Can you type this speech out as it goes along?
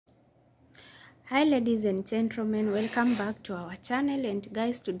Hi ladies and gentlemen, welcome back to our channel. And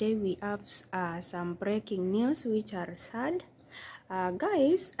guys, today we have some breaking news which are sad.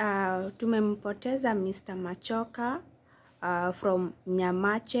 Guys, tumempoteza Mr. Machoka from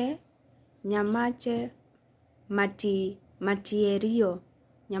Nyamache Matierio.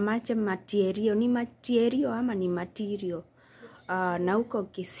 Nyamache Matierio, ni Matierio ama ni Matirio, na huko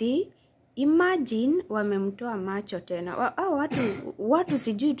Kisii. Imagine wamemtoa macho tena. Watu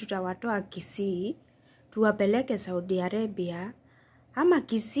sijui tutawatoa Kisii tuwapeleke Saudi Arabia, ama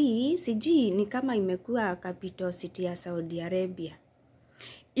Kisii sijui ni kama imekuwa capital city ya Saudi Arabia.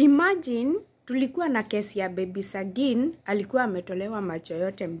 Imagine tulikuwa na kesi ya baby Sagin, alikuwa ametolewa macho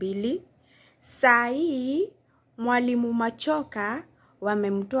yote mbili. Saa hii mwalimu Machoka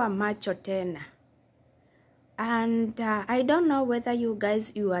wamemtoa macho tena. And I don't know whether you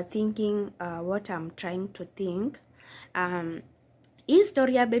guys you are thinking what I'm trying to think.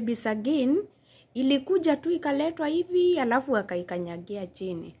 History ya baby Sagin ilikuja tu ikaletwa hivi alafu akaikanyagia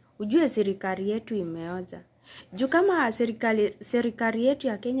chini. Ujue serikali yetu imeoza. Juu kama serikali yetu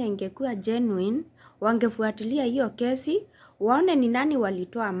ya Kenya ingekuwa genuine, wangefuatilia hiyo kesi, waone ni nani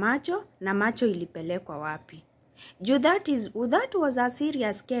walitoa macho na macho ilipelekwa wapi. Juu that was a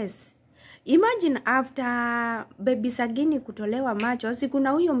serious case. Imagine after baby Sagini kutolewa macho, si kuna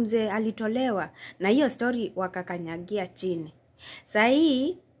huyo mzee alitolewa na hiyo story wakakanyagia chini. Saa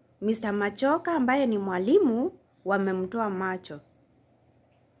hii Mr. Machoka ambaye ni mwalimu wamemtoa macho.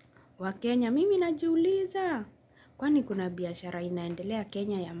 Wakenya, mimi najiuliza, kwani kuna biashara inaendelea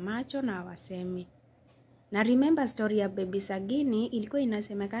Kenya ya macho na hawasemi? Na remember story ya baby Sagini ilikuwa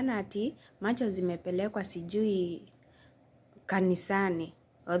inasemekana ati macho zimepelekwa sijui kanisani.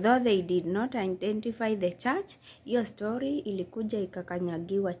 Although they did not identify the church, hiyo story ilikuja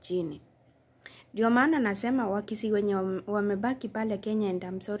ikakanyagiwa chini. Ndio maana nasema Wakisii wenye wamebaki pale Kenya, and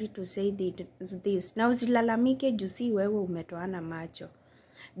I'm sorry to say this. Na usilalamike juu si wewe umetoana macho.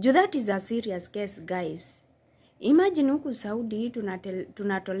 Juu that is a serious case, guys. Imagine huku Saudi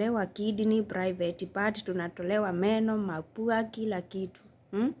tunatolewa kidney, private part, tunatolewa meno, mapua, kila kitu.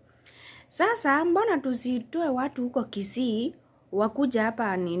 Sasa mbona tusitoe watu huko Kisii wakuja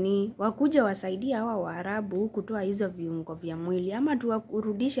hapa wakuja wasaidia hawa Waarabu kutoa hizo viungo vya mwili, ama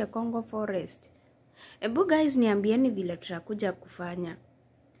tuwarudishe Congo Forest? Ebu guys, niambieni vile tutakuja kufanya.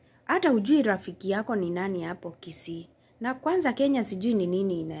 Hata ujui rafiki yako ni nani hapo Kisii. Na kwanza Kenya sijui ni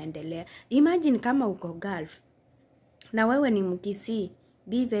nini inaendelea. Imagine kama uko Gulf na wewe ni Mkisii,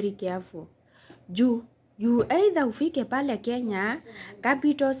 be very careful. You either ufike pale Kenya,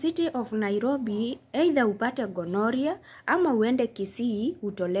 capital city of Nairobi, either upate gonorrhea ama uende Kisii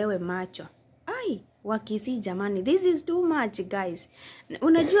utolewe macho. Wakisii jamani, this is too much guys.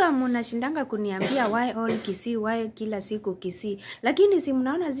 Unajua mnashindanga kuniambia why all Kisii, why kila siku Kisii, lakini si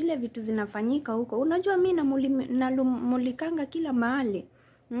mnaona zile vitu zinafanyika huko. Unajua mimi namulikanga kila mahali.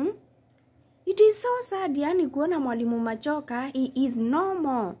 It is so sad yani kuona mwalimu Machoka, he is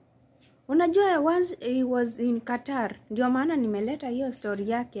normal. Unajua once he was in Qatar, ndio maana nimeleta hiyo story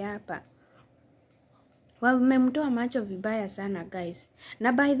yake hapa. Wamemtoa macho vibaya sana guys.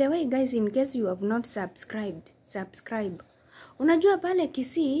 Na by the way guys, in case you have not subscribe. Unajua pale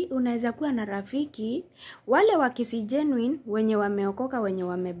Kisii unaweza kuwa na rafiki, wale Wakisii genuine wenye wameokoka wenye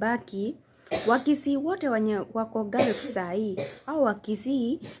wamebaki, Wakisii wote wenye wako Gulf saa hii, au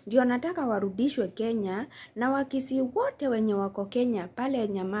Wakisii ndio nataka warudishwe Kenya, na Wakisii wote wenye wako Kenya pale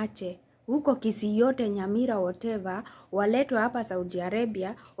Nyamache, huko Kisii yote, Nyamira, whatever, waletwe hapa Saudi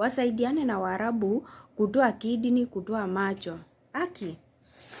Arabia, wasaidiane na Waarabu kutoa kidney, kutoa macho.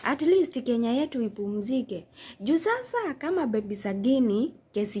 At least Kenya yetu ipumzike. Juu sasa kama baby Sagini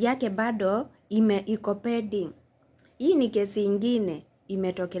kesi yake bado iko pending. Hii ni kesi ingine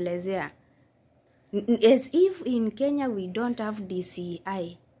imetokelezea. As if in Kenya we don't have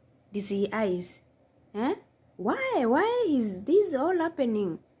DCIs. Why is this all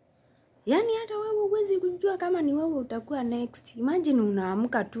happening? Yani hata wewe huwezi kujua kama ni wewe utakuwa next. Imagine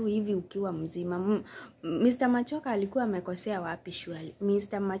unaamka tu hivi ukiwa mzima. Mr. Machoka alikuwa amekosea wapi shwali?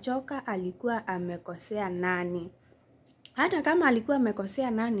 Mr. Machoka alikuwa amekosea nani? Hata kama alikuwa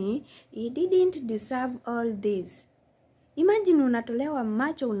amekosea nani, he didn't deserve all this. Imagine unatolewa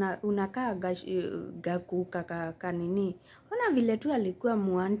macho, unakaa gakuka kanini. Ona vile tu alikuwa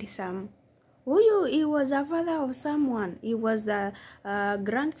muantisam. Huyu, he was a father of someone. He was a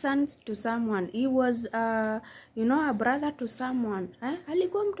grandson to someone. He was a brother to someone.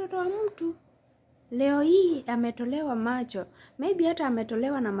 Alikuwa mtoto wa mtu. Leo hii ametolewa macho. Maybe hata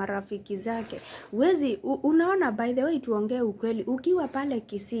ametolewa na marafiki zake. Unaona, by the way tuongee ukweli. Ukiwa pale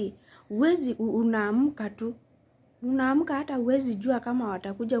Kisii, unaamka tu. Unaamka hata huwezi jua kama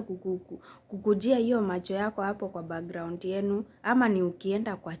watakuja kukujia hiyo macho yako hapo kwa background yenu, ama ni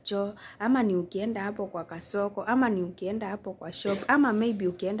ukienda kwa choo, ama ni ukienda hapo kwa kasoko, ama ni ukienda hapo kwa shop, ama maybe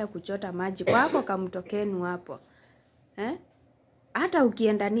ukienda kuchota maji kwa hapo kamtokenu hapo. Hata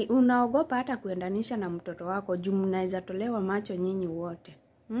ukienda ni unaogopa hata kuendanisha na mtoto wako juu mnaweza tolewa macho nyinyi wote.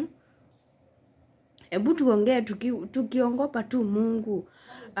 Hebu tuongee tukiongopa tu Mungu.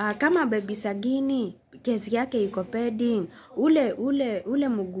 Kama baby Sagini kesi yake iko pending, ule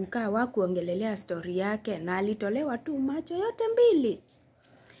Muguka wa kuongelelea story yake na alitolewa tu macho yote mbili.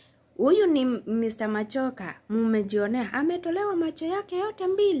 Huyu ni Mr. Machoka, mmejionea ametolewa macho yake yote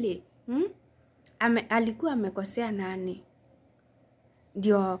mbili. Alikuwa amekosea nani?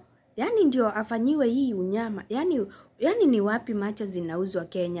 Ndio afanyiwe hii unyama. Yani ni wapi macho zinauzwa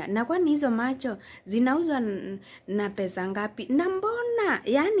Kenya? Na kwani hizo macho zinauzwa na pesa ngapi? Na mbona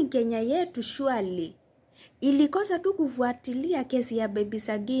Kenya yetu surely ilikosa tu kufuatilia kesi ya baby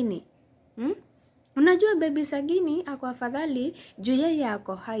Sagini? Unajua baby Sagini ako afadhali juu yeye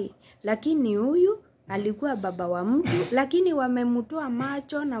ako hai, lakini huyu alikuwa baba wa mtu, lakini wamemtoa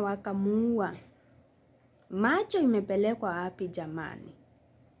macho na wakamuua. Macho imepelekwa wapi jamani?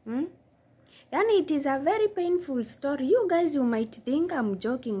 It is a very painful story. You guys, you might think I'm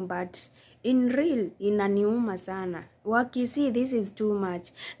joking, but in real inaniuma sana. Wakisii, this is too much.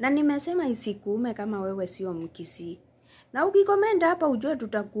 Na nimesema isikuume kama wewe sio Mkisii. Na ukikomenda hapa ujue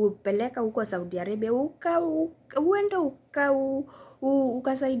tutakupeleka huko Saudi Arabia, uende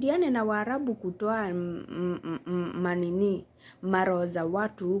ukasaidiane na Waarabu kutoa maro za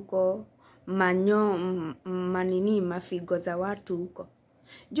watu huko, mafigo za watu huko.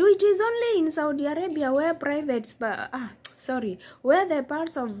 It is only in Saudi Arabia where where the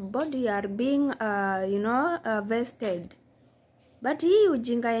parts of body are being vested. But hii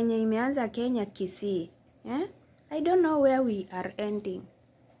ujinga yenye imeanza Kenya Kisii, I don't know where we are ending.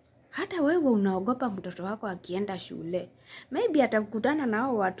 Hata wewe unaogopa mtoto wako akienda shule. Maybe atakutana na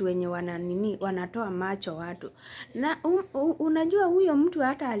hao watu wenye wanatoa macho watu. Na unajua huyo mtu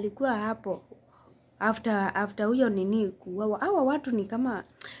hata alikuwa hapo after huyo kuuawa. Hawa watu ni kama,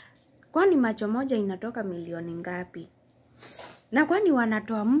 kwani macho moja inatoka milioni ngapi? Na kwani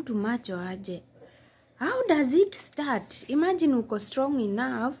wanatoa mtu macho aje? How does it start? Imagine uko strong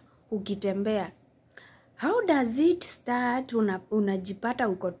enough ukitembea. How does it start unajipata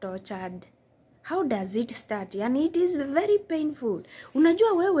uko tortured? How does it start? It is very painful.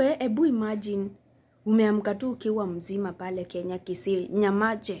 Unajua wewe, ebu imagine umeamka tu ukiwa mzima pale Kenya Kisii,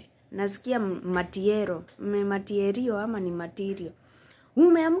 Nyamache. Nasikia matierio ama ni materio.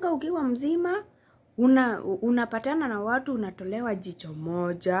 Umeamka ukiwa mzima, unapatana na watu, unatolewa jicho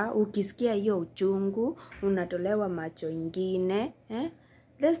moja, ukisikia hiyo uchungu, unatolewa macho ingine.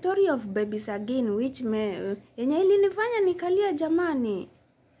 The story of baby Sagini which yenye ilinifanya nikalia jamani.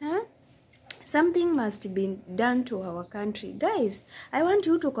 Something must be done to our country. Guys, I want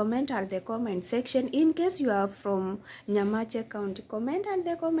you to comment at the comment section in case you are from Nyamache County. Comment at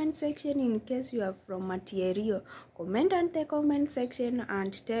the comment section in case you are from Matierio. Comment at the comment section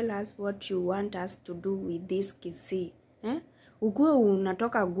and tell us what you want us to do with this Kisii. Ukuwe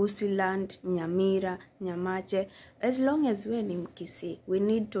unatoka Gusiland, Nyamira, Nyamache, as long as we ni Mkisii, we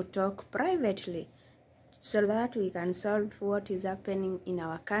need to talk privately so that we can solve what is happening in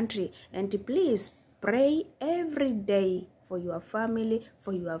our country. And please pray every day for your family,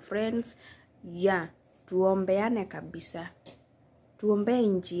 for your friends. Tuombeane kabisa. Tuombee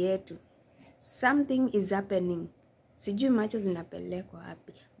nchi yetu. Something is happening. Sijui macho zinapelekwa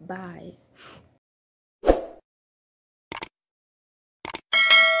wapi. Bye.